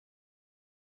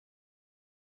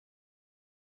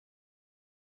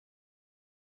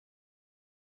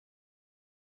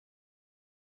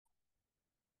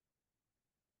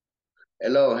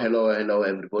Hello, hello, hello,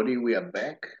 everybody. We are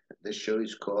back. This show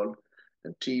is called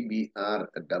the TBR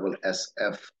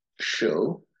SSF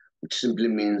Show, which simply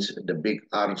means the Big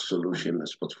R Solution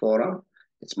Sports Forum.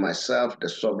 It's myself, the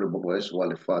Saubrey Boyz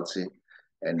Walefatshe,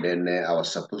 and then I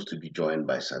was supposed to be joined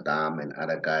by Saddam and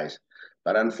other guys.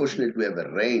 But unfortunately, we have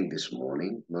a rain this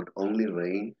morning. Not only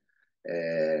rain,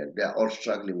 they are all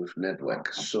struggling with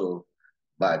network.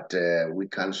 But we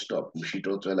can't stop.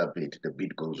 The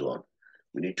beat goes on.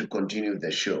 We need to continue the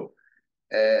show.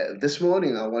 This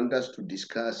morning, I want us to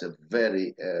discuss a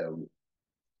very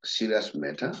serious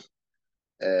matter.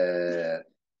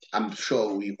 I'm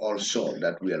sure we all saw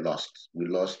that we are lost. We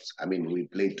lost, we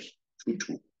played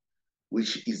 2-2,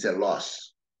 which is a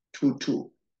loss. 2-2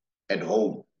 at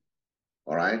home,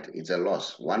 all right? It's a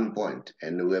loss, 1 point,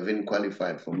 and we have been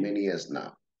qualified for many years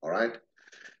now, all right?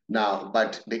 Now,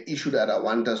 but the issue that I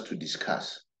want us to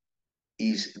discuss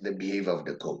is the behavior of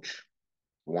the coach,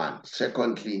 one.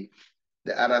 Secondly,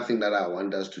 the other thing that I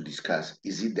want us to discuss,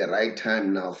 is it the right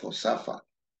time now for SAFA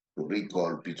to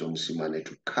recall Pitso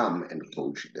to come and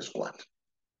coach the squad?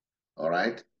 All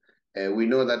right. We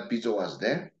know that Pitso was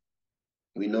there.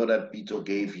 We know that Pitso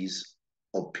gave his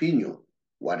opinion,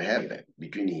 what happened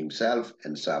between himself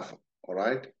and SAFA. All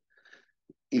right.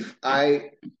 If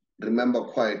I remember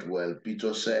quite well,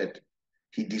 Pitso said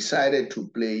he decided to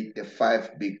play the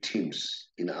 5 big teams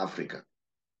in Africa,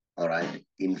 all right,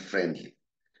 in friendly.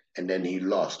 And then he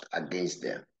lost against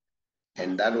them.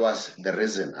 And that was the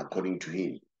reason, according to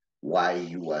him, why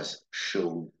he was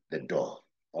shown the door.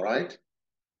 All right?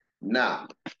 Now,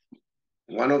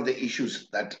 one of the issues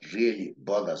that really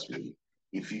bothers me,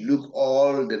 if you look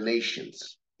all the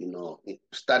nations,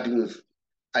 starting with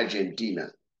Argentina,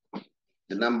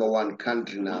 the #1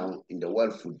 country now in the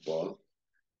world football,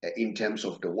 in terms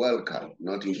of the World Cup,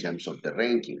 not in terms of the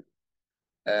ranking,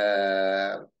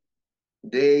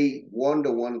 they won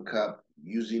the World Cup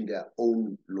using their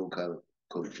own local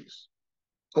coaches.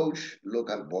 Coach,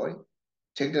 local boy,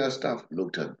 technical staff,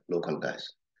 local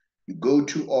guys. You go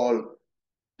to all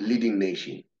leading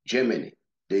nation, Germany,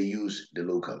 they use the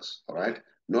locals, all right?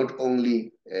 Not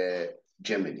only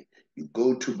Germany. You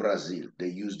go to Brazil, they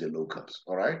use the locals,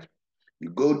 all right?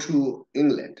 You go to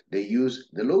England, they use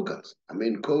the locals.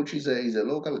 Coach is a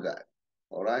local guy,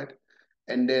 all right?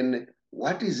 And then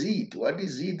what is it? What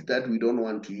is it that we don't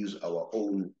want to use our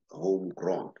own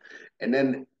homegrown? And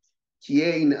then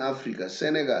here in Africa,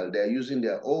 Senegal, they're using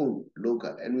their own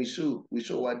local. And we saw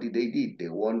what they did. They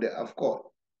won the AFCON.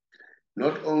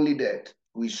 Not only that,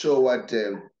 we saw what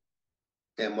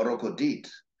Morocco did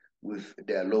with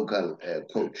their local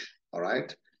coach, all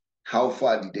right? How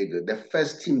far did they go? The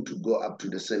first team to go up to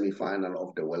the semi-final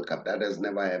of the World Cup. That has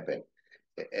never happened,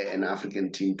 an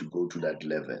African team to go to that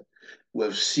level.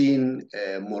 We've seen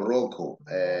Morocco,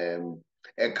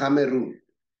 Cameroon,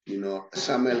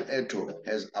 Samuel Eto'o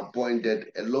has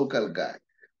appointed a local guy,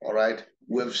 all right?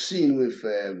 We've seen with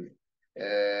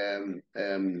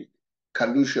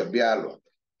Kalusha Bialo,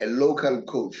 a local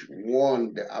coach,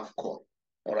 won the AFCON,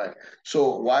 all right?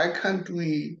 So why can't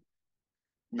we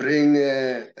bring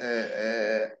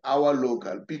our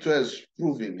local? Pitso has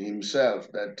proven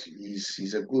himself that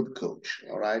he's a good coach,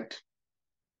 all right?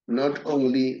 Not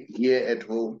only here at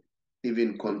home,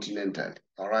 even continental,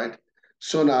 all right?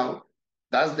 So now,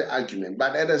 that's the argument.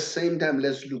 But at the same time,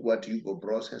 let's look what Hugo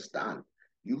Broos has done.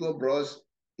 Hugo Broos,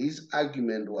 his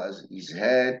argument was his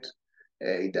head,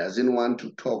 he doesn't want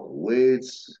to talk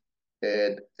words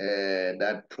that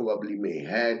probably may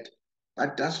hurt,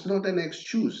 but that's not an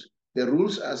excuse. The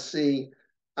rules are saying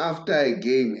after a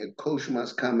game, a coach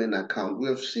must come and account. We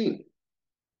have seen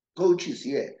coaches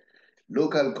here,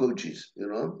 local coaches,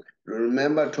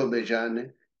 Remember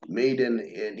Tobejane made an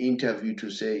interview to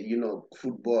say,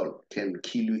 football can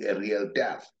kill you a real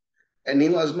death. And he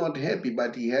was not happy,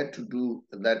 but he had to do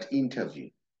that interview.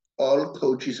 All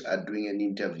coaches are doing an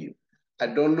interview. I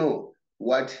don't know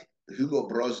what Hugo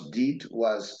Broos did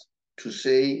was to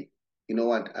say, you know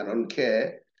what, I don't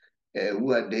care.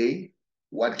 Who are they?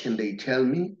 What can they tell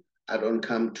me? I don't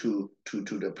come to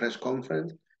the press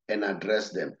conference and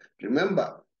address them.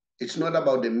 Remember, it's not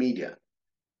about the media.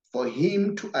 For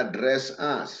him to address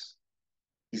us,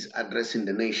 he's addressing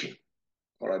the nation,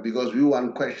 all right? Because we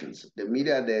want questions. The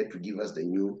media are there to give us the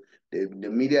news. The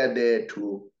media are there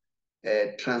to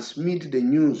transmit the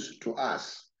news to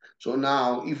us. So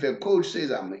now, if a coach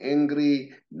says, I'm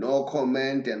angry, no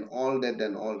comment, and all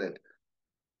that,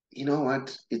 you know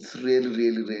what? It's really,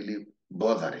 really, really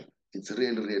bothering. It's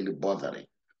really, really bothering.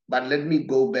 But let me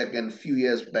go back, and a few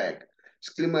years back,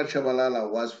 Skrima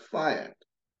Chabalala was fired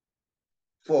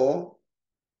for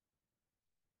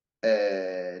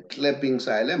clapping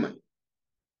Sileman.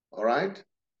 all right?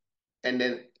 And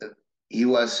then he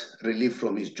was relieved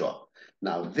from his job.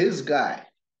 Now, this guy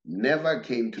never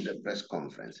came to the press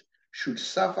conference. Should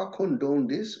SAFA condone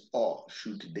this, or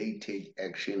should they take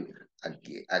action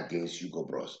against Hugo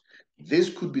Broos? This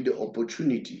could be the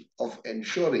opportunity of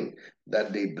ensuring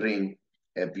that they bring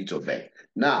Pitso back.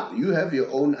 Now, you have your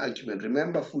own argument.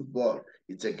 Remember, football,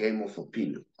 it's a game of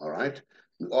opinion, all right?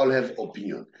 We all have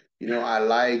opinion. You know, I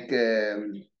like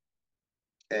you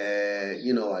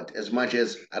know what, as much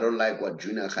as I don't like what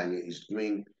Junior Kanye is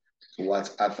doing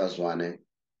towards Arthur Zwane,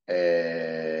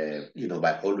 you know,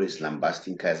 by always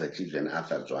lambasting Kaiser Chiefs and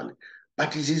Arthur Zwane.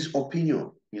 But it's his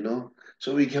opinion, you know,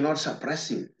 so we cannot suppress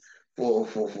him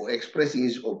for expressing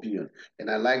his opinion.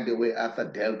 And I like the way Arthur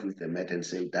dealt with the matter and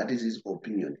said that is his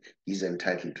opinion, he's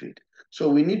entitled to it. So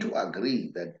we need to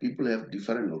agree that people have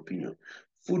different opinion.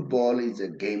 Football is a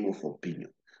game of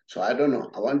opinion. So I don't know.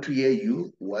 I want to hear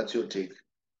you. What's your take?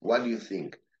 What do you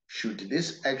think? Should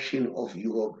this action of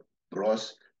Hugo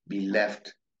Broos be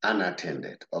left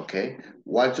unattended? Okay.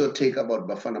 What's your take about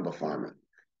Bafana Bafana?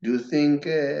 Do you think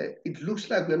it looks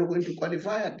like we're not going to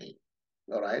qualify again?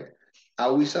 All right.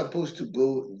 Are we supposed to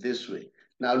go this way?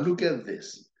 Now look at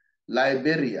this.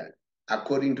 Liberia,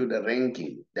 according to the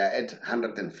ranking, they're at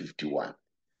 151,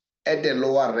 at a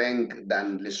lower rank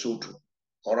than Lesotho.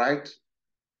 All right.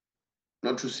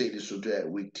 Not to say Lesotho are a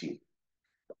weak team,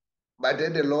 but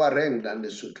at a lower rank than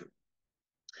Lesotho.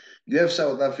 You have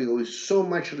South Africa with so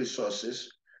much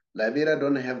resources. Liberia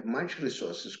don't have much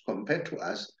resources compared to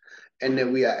us, and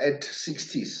then we are at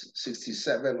 60s,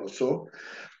 67 or so.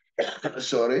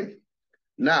 Sorry.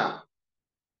 Now,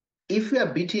 if we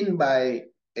are beaten by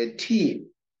a team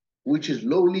which is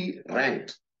lowly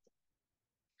ranked,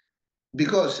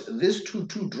 because this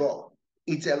 2-2 draw,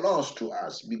 it's a loss to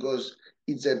us because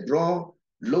it's a draw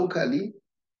locally.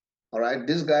 All right,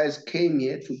 these guys came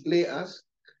here to play us,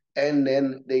 and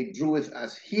then they drew with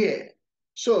us here.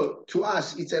 So to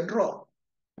us, it's a draw.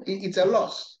 It's a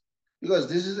loss because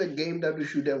this is a game that we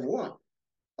should have won.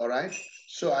 All right.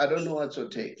 So I don't know what's your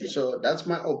take. So that's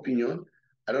my opinion.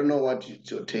 I don't know what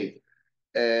your take.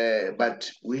 But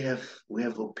we have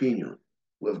opinion.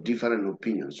 We have different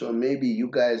opinions. So maybe you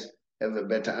guys have a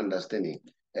better understanding.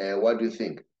 What do you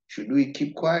think? Should we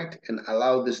keep quiet and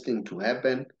allow this thing to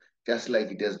happen, just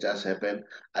like it has just happened?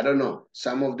 I don't know.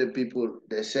 Some of the people,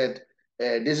 they said,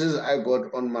 this is I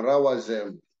got on Marawa's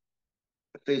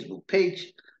Facebook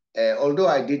page. Although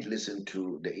I did listen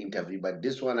to the interview, but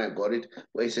this one I got it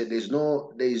where he said there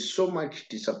is so much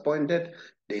disappointed,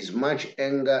 there is much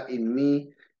anger in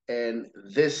me, and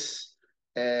this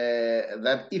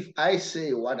that if I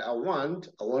say what I want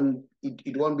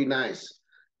it won't be nice.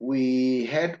 We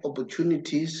had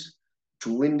opportunities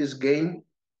to win this game.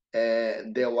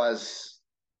 There was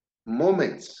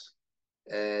moments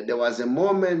there was a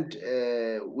moment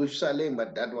with Salem,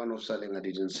 but that one of Salem, I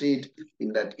didn't see it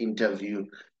in that interview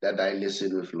that I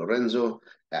listened with Lorenzo.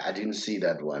 I didn't see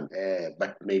that one,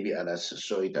 but maybe others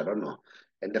saw it, I don't know.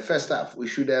 And the first half, we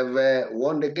should have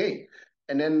won the game.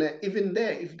 And then even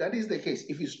there, if that is the case,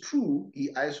 if it's true,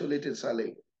 he isolated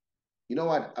Salem. You know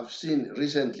what? I've seen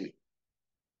recently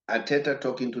Arteta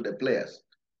talking to the players.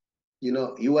 You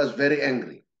know, he was very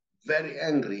angry,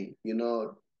 you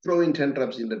know, throwing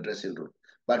tantrums in the dressing room.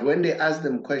 But when they ask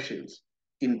them questions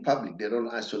in public, they don't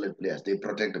isolate players, they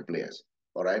protect the players.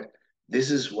 All right. This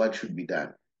is what should be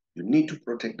done. You need to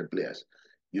protect the players.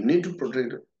 You need to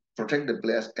protect the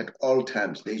players at all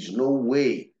times. There is no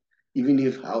way, even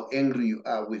if how angry you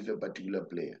are with a particular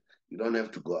player, you don't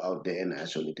have to go out there and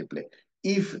isolate a player.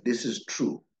 If this is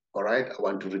true, all right, I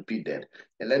want to repeat that.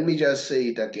 And let me just say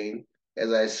it again.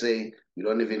 As I say, we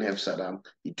don't even have Saddam.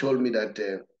 He told me that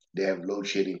they have load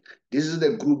shedding. This is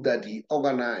the group that he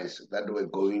organized that were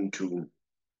going to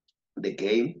the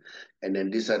game. And then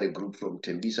these are the group from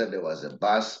Tembisa. There was a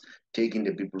bus taking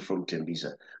the people from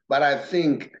Tembisa. But I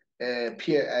think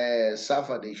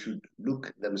SAFA, they should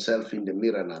look themselves in the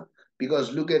mirror now.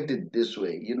 Because look at it this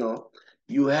way, you know,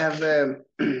 you have,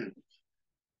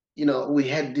 you know, we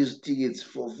had these tickets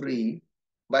for free,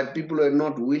 but people are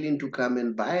not willing to come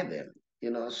and buy them. You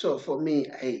know, so for me,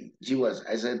 hey, Jiwas,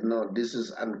 I said, no, this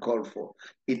is uncalled for.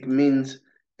 It means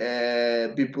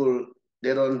people,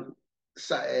 they don't,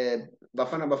 Bafana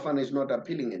Bafana is not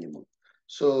appealing anymore.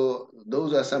 So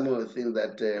those are some of the things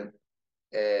that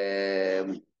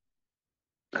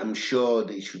I'm sure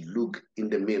they should look in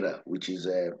the mirror, which is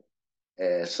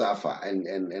SAFA,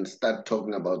 and start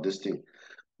talking about this thing.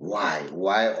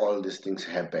 Why all these things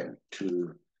happen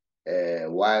to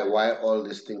why all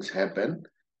these things happen.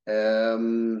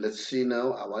 Let's see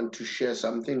now. I want to share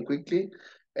something quickly.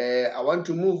 I want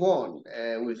to move on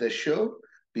with the show.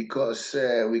 because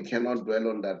we cannot dwell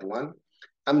on that one.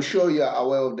 I'm sure you are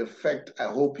aware of the fact, I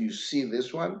hope you see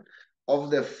this one,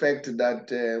 of the fact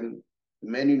that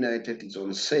Man United is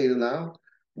on sale now.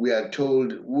 We were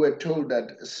told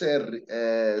that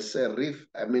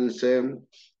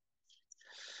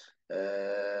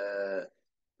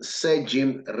Sir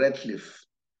Jim Ratcliffe,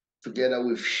 together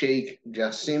with Sheikh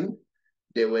Jassim,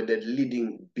 they were the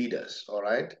leading bidders, all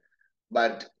right?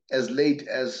 But as late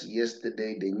as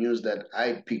yesterday, the news that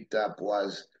I picked up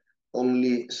was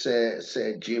only Sir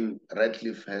Jim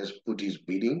Ratcliffe has put his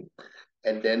bidding.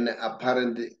 And then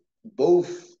apparently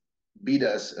both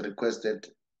bidders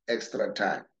requested extra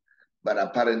time. But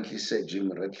apparently Sir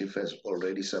Jim Ratcliffe has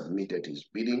already submitted his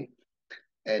bidding.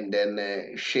 And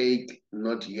then Sheikh,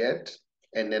 not yet.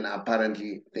 And then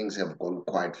apparently things have gone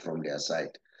quiet from their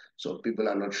side. So people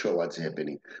are not sure what's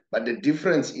happening. But the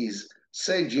difference is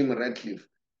Sir Jim Ratcliffe,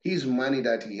 his money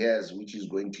that he has, which he's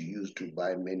going to use to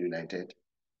buy Man United,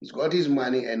 he's got his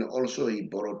money and also he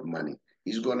borrowed money.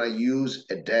 He's going to use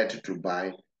a debt to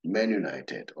buy Man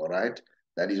United, all right?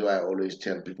 That is why I always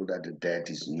tell people that the debt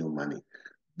is new money.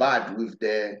 But with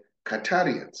the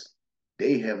Qatarians,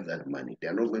 they have that money. They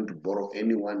are not going to borrow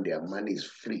anyone. Their money is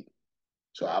free.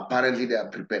 So apparently they are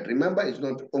prepared. Remember, it's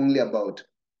not only about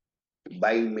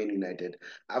buying Man United.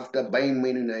 After buying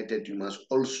Man United, you must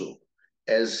also,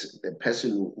 as the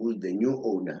person who's the new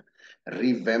owner,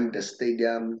 revamp the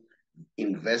stadium,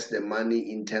 invest the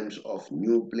money in terms of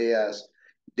new players.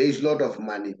 There's a lot of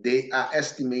money. They are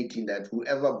estimating that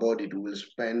whoever bought it will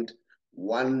spend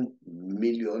 1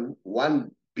 billion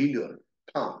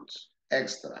pounds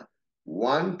extra,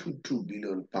 1 to 2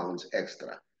 billion pounds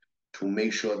extra to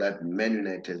make sure that Man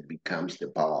United becomes the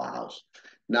powerhouse.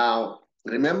 Now,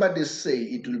 remember this sale,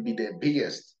 it will be the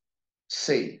biggest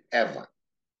sale ever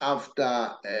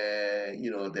after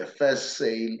the first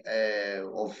sale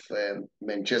of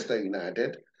Manchester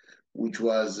United, which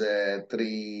was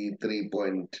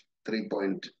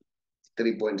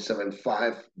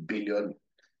 3.75 billion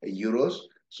euros.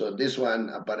 So this one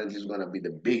apparently is going to be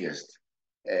the biggest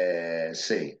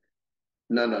sale.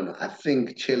 No. I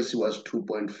think Chelsea was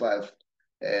 2.5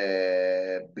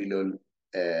 billion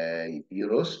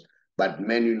euros, but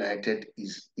Man United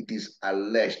it is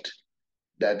alleged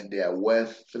that they are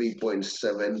worth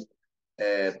 3.7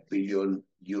 billion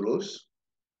euros.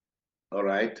 All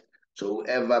right. So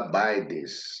whoever buy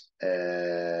this,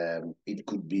 it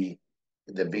could be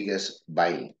the biggest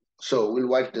buying. So we'll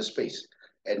watch the space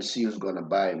and see who's gonna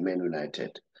buy Man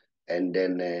United, and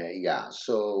then yeah.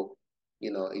 So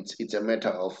it's a matter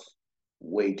of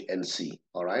wait and see.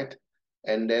 All right,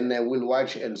 and then we'll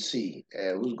watch and see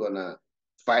who's gonna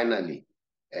finally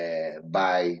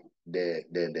buy the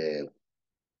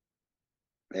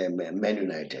Man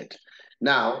United.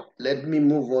 Now, let me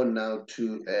move on now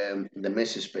to the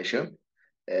Messi Special.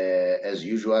 As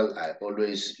usual, I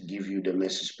always give you the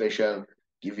Messi Special,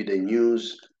 give you the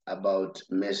news about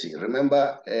Messi.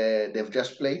 Remember, they've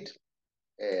just played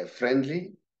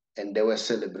friendly, and they were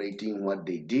celebrating what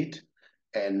they did,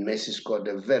 and Messi scored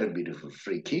a very beautiful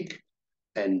free kick,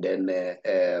 and then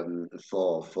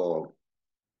for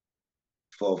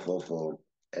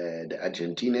the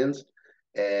Argentinians.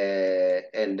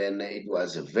 And then it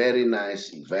was a very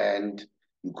nice event.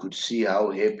 You could see how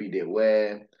happy they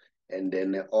were. And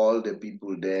then all the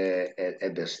people there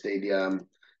at the stadium.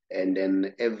 And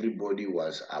then everybody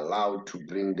was allowed to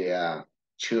bring their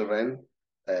children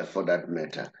for that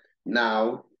matter.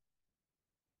 Now,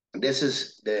 this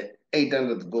is the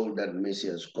 800th goal that Messi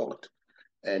has scored.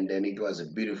 And then it was a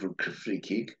beautiful free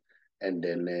kick. And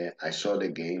then I saw the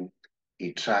game.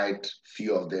 He tried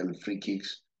few of them free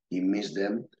kicks. He missed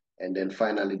them. And then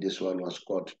finally this one was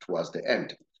scored towards the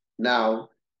end. Now,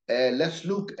 let's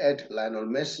look at Lionel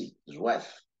Messi's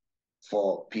wife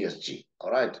for PSG.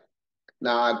 All right.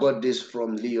 Now, I got this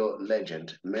from Leo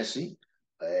Legend Messi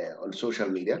on social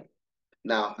media.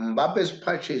 Now, Mbappe's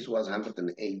purchase was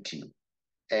 180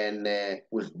 and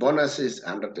with bonuses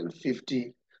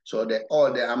 150. So the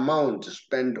amount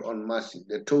spent on Messi,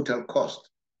 the total cost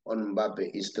on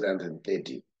Mbappe is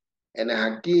 330. And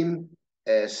Hakim,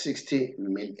 60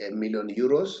 million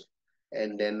euros.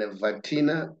 And then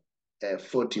Vatina,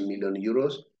 40 million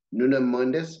euros. Nuno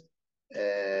Mendes,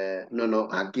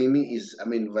 Hakimi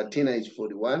Vatina is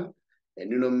 41, and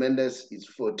Nuno Mendes is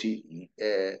 40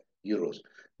 euros.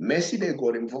 Messi, they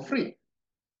got him for free.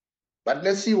 But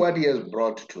let's see what he has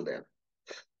brought to them.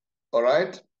 All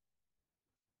right.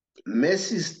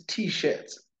 Messi's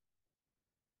t-shirts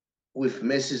with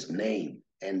Messi's name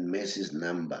and Messi's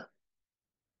number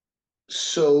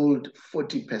sold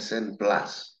 40%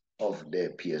 plus of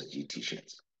the PSG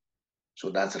t-shirts. So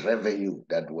that's revenue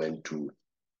that went to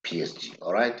PSG,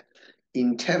 all right?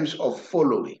 In terms of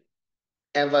following,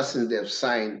 ever since they've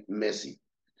signed Messi,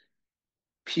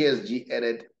 PSG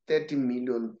added 30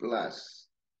 million plus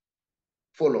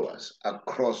followers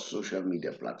across social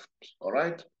media platforms, all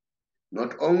right?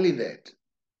 Not only that,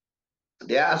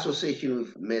 their association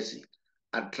with Messi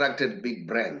attracted big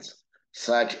brands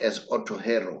such as Otto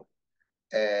Hero,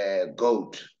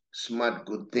 Goat, Smart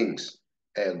Good Things,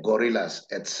 Gorillas,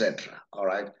 etc. All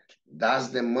right, that's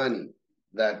the money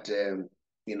that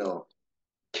you know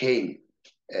came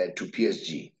to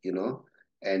PSG,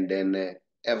 and then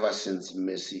ever since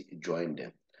Messi joined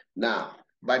them. Now,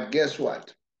 but guess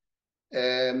what?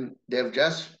 They've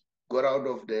just got out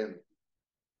of the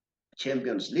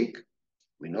Champions League.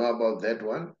 We know about that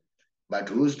one. But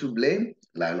who's to blame?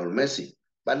 Lionel Messi.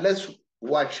 But let's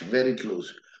watch very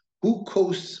close. Who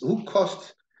cost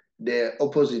the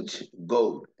opposite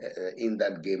goal in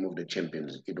that game of the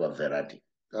Champions League? It was Verratti.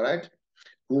 All right.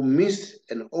 Who missed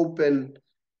an open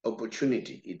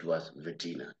opportunity? It was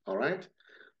Vitina. All right.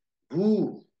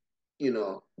 Who,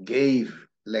 gave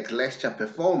lackluster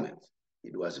performance?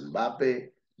 It was Mbappe,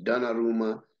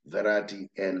 Donnarumma, Verratti,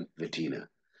 and Vitina.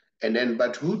 And then,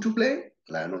 but who to blame?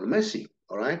 Lionel Messi.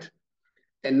 All right.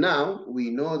 And now we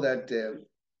know that,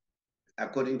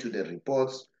 according to the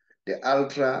reports, the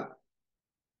ultra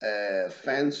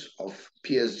fans of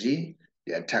PSG,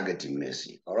 they are targeting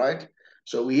Messi. All right.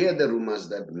 So we hear the rumors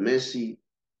that Messi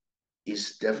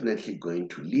is definitely going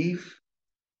to leave,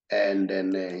 and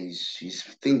then he's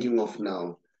thinking of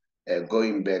now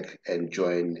going back and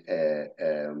join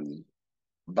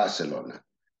Barcelona.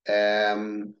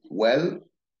 Well,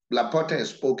 Laporta has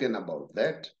spoken about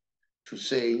that to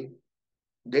say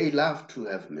they love to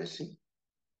have Messi,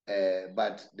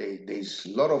 but there's a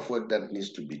lot of work that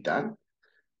needs to be done,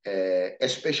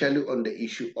 especially on the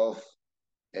issue of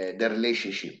the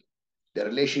relationship. The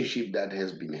relationship that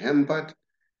has been hampered,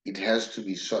 it has to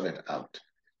be sorted out.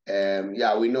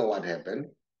 Yeah, we know what happened.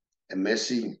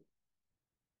 Messi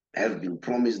have been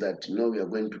promised that, we are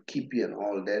going to keep you and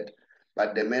all that,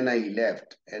 but the manner he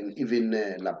left, and even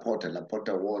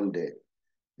Laporta won the,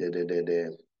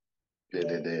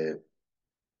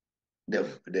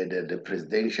 the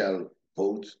presidential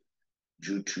vote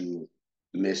due to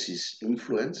Messi's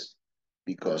influence,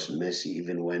 because Messi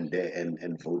even went there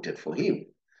and voted for him.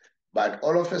 But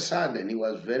all of a sudden, he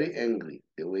was very angry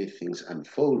the way things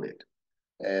unfolded.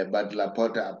 But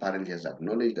Laporta apparently has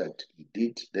acknowledged that he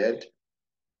did that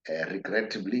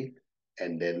regrettably,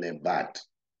 and then but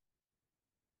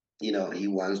he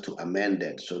wants to amend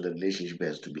that, so the relationship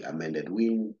has to be amended.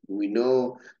 We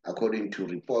know, according to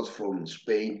reports from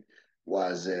Spain,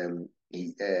 was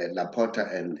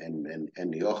Laporta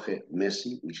and Jorge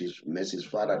Messi, which is Messi's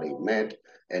father, they met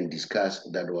and discussed.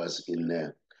 That was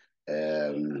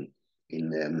um,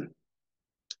 in um,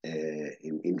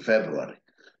 in February.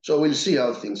 So we'll see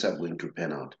how things are going to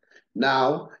pan out.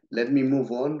 Now, let me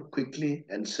move on quickly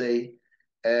and say,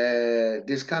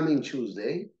 this coming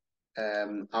Tuesday,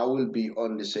 I will be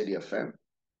on the Cedi FM,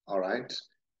 all right,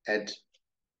 at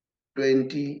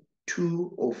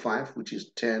 22:05, which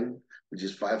is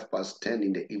 5 past 10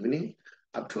 in the evening,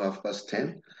 up to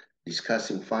 10:30,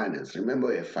 discussing finance. Remember,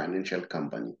 we're a financial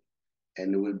company,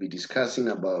 and we'll be discussing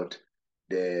about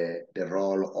the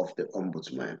role of the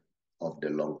ombudsman of the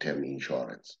long-term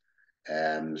insurance.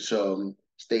 So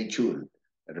stay tuned.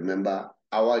 Remember,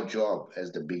 our job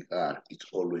as the big R is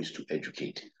always to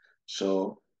educate.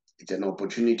 So it's an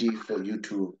opportunity for you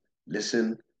to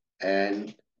listen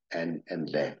and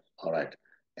learn. All right.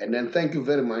 And then thank you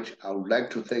very much. I would like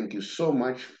to thank you so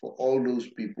much for all those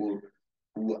people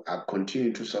who are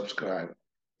continuing to subscribe,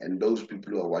 and those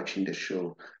people who are watching the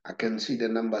show. I can see the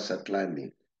numbers are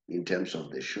climbing in terms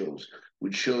of the shows,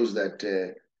 which shows that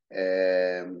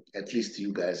at least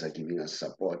you guys are giving us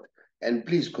support. And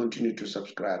please continue to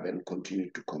subscribe and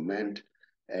continue to comment,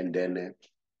 and then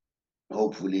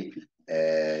hopefully,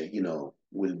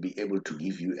 we'll be able to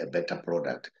give you a better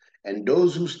product. And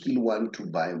those who still want to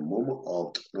buy Momo,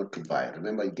 or not to buy,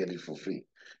 remember you get it for free.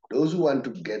 Those who want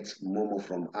to get Momo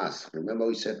from us, remember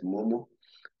we said Momo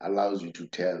allows you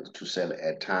to sell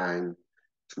airtime,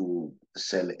 to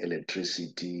sell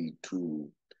electricity, to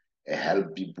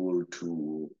help people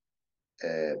to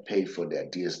pay for their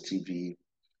DSTV,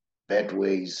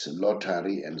 Betways,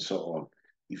 lottery, and so on.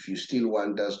 If you still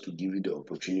want us to give you the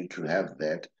opportunity to have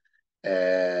that,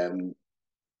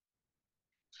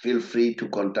 feel free to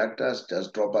contact us.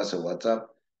 Just drop us a WhatsApp.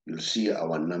 You'll see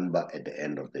our number at the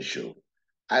end of the show.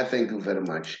 I thank you very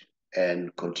much,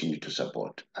 and continue to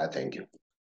support. I thank you.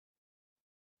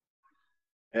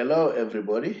 Hello,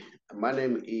 everybody. My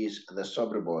name is the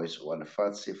Saubrey Boyz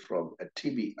Walefatshe from a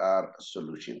TBR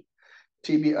Solution.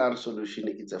 TBR Solution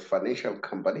is a financial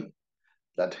company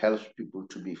that helps people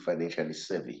to be financially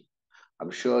savvy.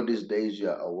 I'm sure these days you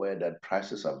are aware that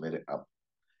prices are very up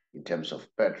in terms of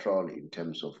petrol, in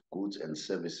terms of goods and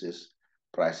services.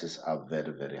 Prices are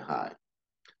very, very high.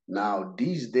 Now,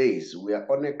 these days, we are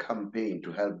on a campaign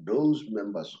to help those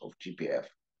members of GPF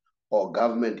or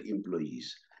government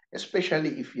employees,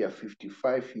 especially if you are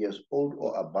 55 years old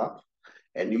or above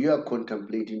and you are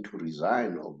contemplating to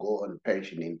resign or go on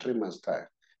pension in 3 months' time.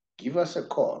 Give us a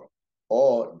call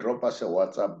or drop us a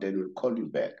WhatsApp, then we'll call you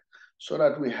back so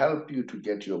that we help you to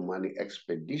get your money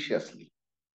expeditiously,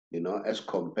 as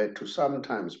compared to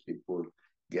sometimes people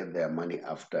get their money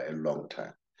after a long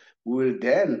time. We will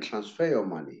then transfer your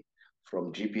money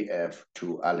from GPF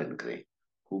to Allen Gray,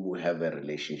 whom we have a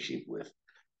relationship with.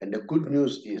 And the good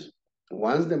news is,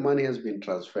 once the money has been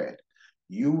transferred,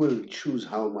 you will choose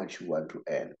how much you want to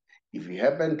earn. If you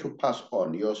happen to pass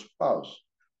on, your spouse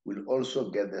will also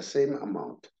get the same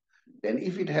amount. Then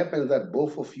if it happens that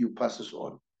both of you passes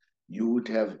on, you would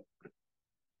have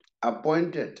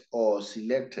appointed or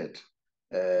selected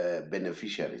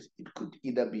beneficiaries. It could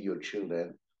either be your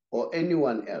children or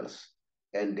anyone else.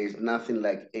 And there's nothing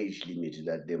like age limit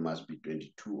that they must be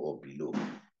 22 or below.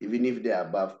 Even if they're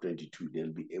above 22,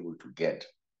 they'll be able to get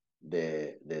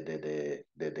the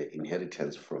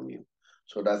inheritance from you.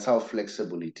 So that's how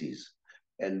flexible it is.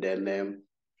 And then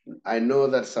I know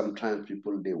that sometimes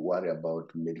people, they worry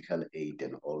about medical aid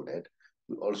and all that.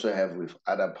 We also have with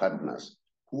other partners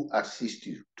who assist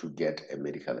you to get a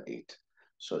medical aid.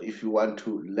 So if you want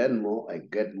to learn more and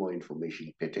get more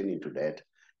information pertaining to that,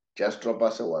 just drop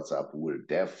us a WhatsApp. We'll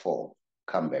therefore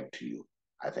come back to you.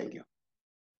 I thank you.